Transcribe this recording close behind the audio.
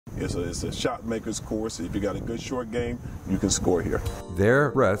It's a shot maker's course. If you got a good short game, you can score here. There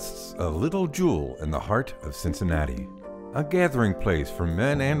rests a little jewel in the heart of Cincinnati, a gathering place for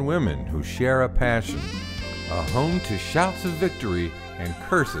men and women who share a passion, a home to shouts of victory and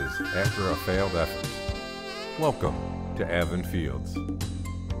curses after a failed effort. Welcome to Avon Fields.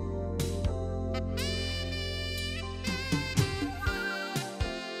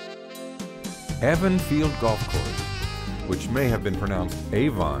 Avon Field Golf Course, which may have been pronounced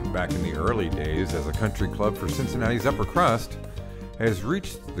Avon back in the early days as a country club for Cincinnati's upper crust, has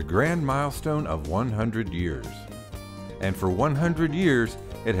reached the grand milestone of 100 years. And for 100 years,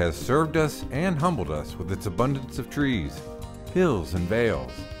 it has served us and humbled us with its abundance of trees, hills and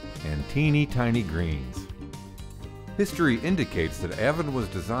vales, and teeny tiny greens. History indicates that Avon was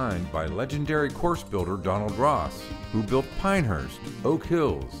designed by legendary course builder Donald Ross, who built Pinehurst, Oak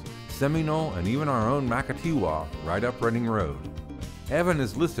Hills, Seminole, and even our own Makatiwa right up Reading Road. Avon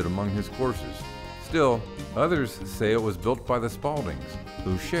is listed among his courses. Still, others say it was built by the Spaldings,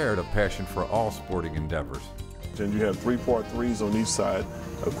 who shared a passion for all sporting endeavors. And you have 3 par 3s on each side,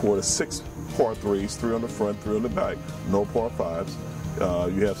 a court of 6 par 3s, 3 on the front, 3 on the back, no par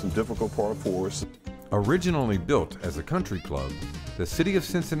 5s. You have some difficult par 4s. Originally built as a country club, the city of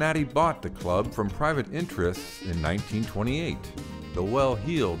Cincinnati bought the club from private interests in 1928. The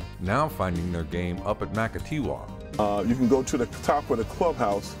well-heeled now finding their game up at Makatiwa. You can go to the top of the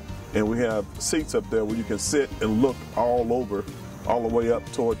clubhouse, and we have seats up there where you can sit and look all over, all the way up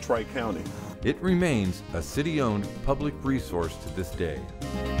toward Tri-County. It remains a city-owned public resource to this day.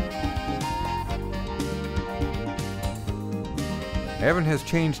 Avon has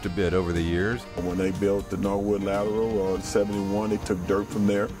changed a bit over the years. When they built the Norwood Lateral in '71, they took dirt from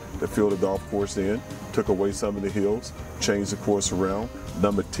there to fill the golf course in, took away some of the hills, changed the course around.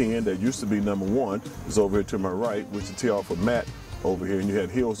 Number 10, that used to be number 1, is over here to my right, which is tee off a mat over here, and you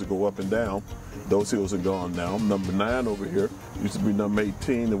had hills that go up and down. Those hills are gone now. Number 9 over here used to be number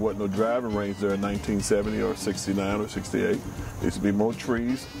 18. There wasn't no driving range there in 1970 or 69 or 68. There used to be more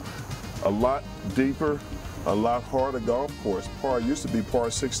trees, a lot deeper, a lot harder golf course. Par used to be par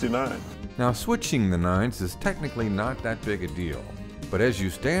 69. Now switching the 9s is technically not that big a deal, but as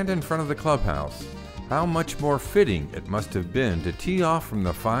you stand in front of the clubhouse, how much more fitting it must have been to tee off from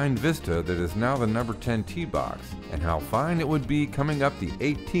the fine vista that is now the number 10 tee box, and how fine it would be coming up the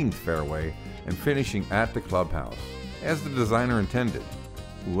 18th fairway and finishing at the clubhouse, as the designer intended,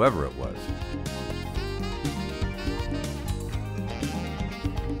 whoever it was.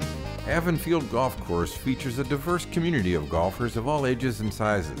 Avon Field Golf Course features a diverse community of golfers of all ages and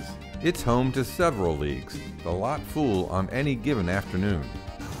sizes. It's home to several leagues, the lot full on any given afternoon.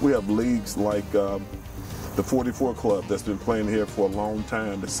 We have leagues like the 44 Club that's been playing here for a long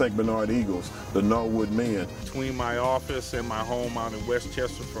time, the St. Bernard Eagles, the Norwood Men. Between my office and my home out in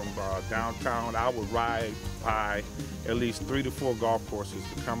Westchester from downtown, I would ride by at least 3 to 4 golf courses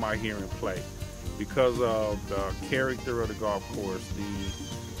to come out here and play. Because of the character of the golf course,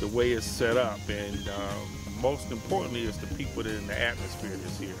 the way it's set up, and most importantly is the people that in the atmosphere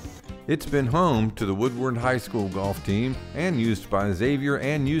that's here. It's been home to the Woodward High School golf team and used by Xavier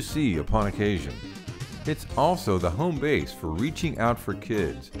and UC upon occasion. It's also the home base for Reaching Out for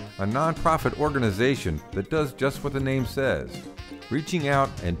Kids, a nonprofit organization that does just what the name says, reaching out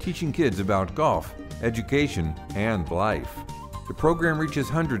and teaching kids about golf, education, and life. The program reaches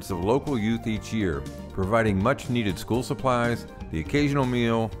hundreds of local youth each year, providing much-needed school supplies, the occasional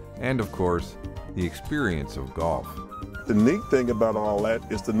meal, and of course, the experience of golf. The neat thing about all that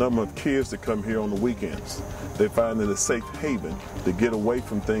is the number of kids that come here on the weekends. They find it a safe haven to get away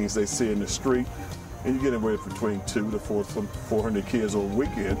from things they see in the street, and you get away between 200 to 400 kids on the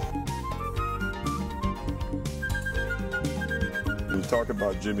weekend. We talk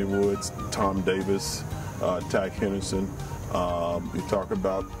about Jimmy Woods, Tom Davis, Tack Henderson. You talk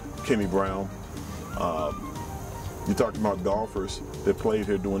about Kenny Brown. You talk about golfers that played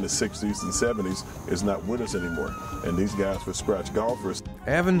here during the 60s and 70s is not with us anymore. And these guys were scratch golfers.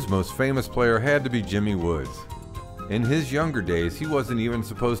 Avon's most famous player had to be Jimmy Woods. In his younger days, he wasn't even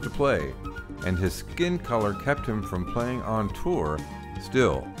supposed to play, and his skin color kept him from playing on tour.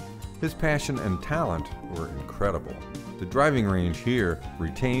 Still, his passion and talent were incredible. The driving range here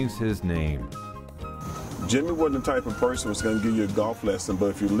retains his name. Jimmy wasn't the type of person who was going to give you a golf lesson, but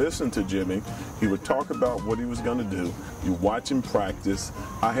if you listen to Jimmy, he would talk about what he was going to do. You watch him practice.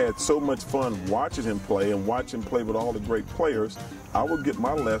 I had so much fun watching him play and watching him play with all the great players. I would get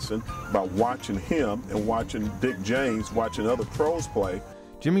my lesson by watching him and watching Dick James, watching other pros play.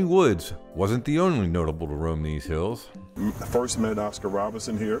 Jimmy Woods wasn't the only notable to roam these hills. I first met Oscar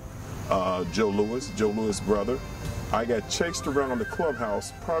Robertson here, Joe Louis' brother. I got chased around the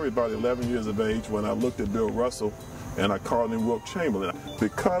clubhouse probably about 11 years of age when I looked at Bill Russell and I called him Wilt Chamberlain.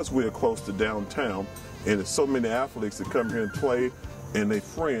 Because we're close to downtown and there's so many athletes that come here and play and their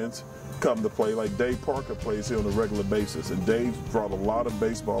friends come to play, like Dave Parker plays here on a regular basis, and Dave brought a lot of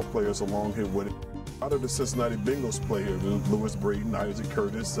baseball players along here with him. A lot of the Cincinnati Bengals play here: Lewis Breeden, Isaac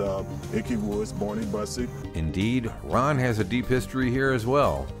Curtis, Ickey Woods, Barney Bussey. Indeed, Ron has a deep history here as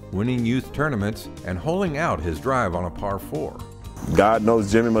well, winning youth tournaments and holing out his drive on a par 4. God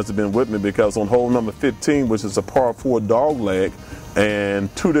knows Jimmy must have been with me, because on hole number 15, which is a par 4 dogleg,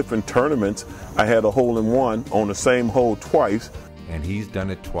 and 2 different tournaments, I had a hole-in-one on the same hole twice. And he's done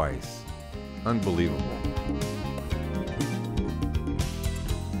it twice. Unbelievable.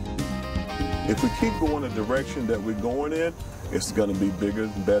 If we keep going the direction that we're going in, it's going to be bigger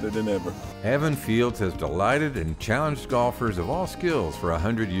and better than ever. Avon Fields has delighted and challenged golfers of all skills for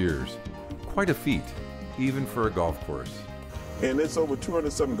 100 years. Quite a feat, even for a golf course. And it's over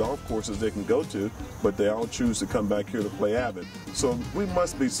 207 golf courses they can go to, but they all choose to come back here to play Avon. So we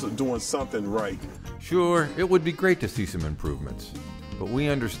must be doing something right. Sure, it would be great to see some improvements, but we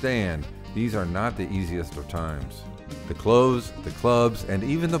understand these are not the easiest of times. The clothes, the clubs, and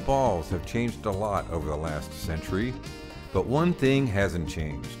even the balls have changed a lot over the last century, but one thing hasn't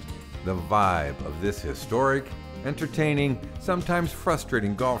changed: the vibe of this historic, entertaining, sometimes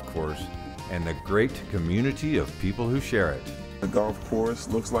frustrating golf course and the great community of people who share it. The golf course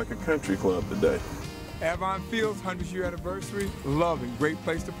looks like a country club today. Avon Fields, 100th year anniversary, loving, great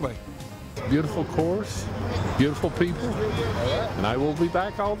place to play. Beautiful course, beautiful people, and I will be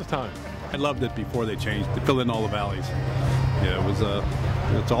back all the time. I loved it before they changed to fill in all the valleys.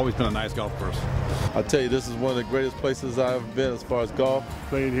 Yeah, it's always been a nice golf course. I'll tell you, this is one of the greatest places I've ever been as far as golf.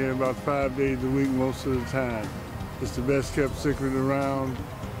 Played here about 5 days a week most of the time. It's the best kept secret around.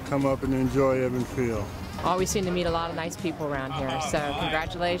 Come up and enjoy Avon Field. Always seem to meet a lot of nice people around here, so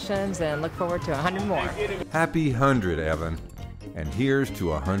congratulations and look forward to 100 more. Happy 100, Avon, and here's to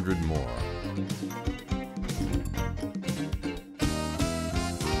 100 more.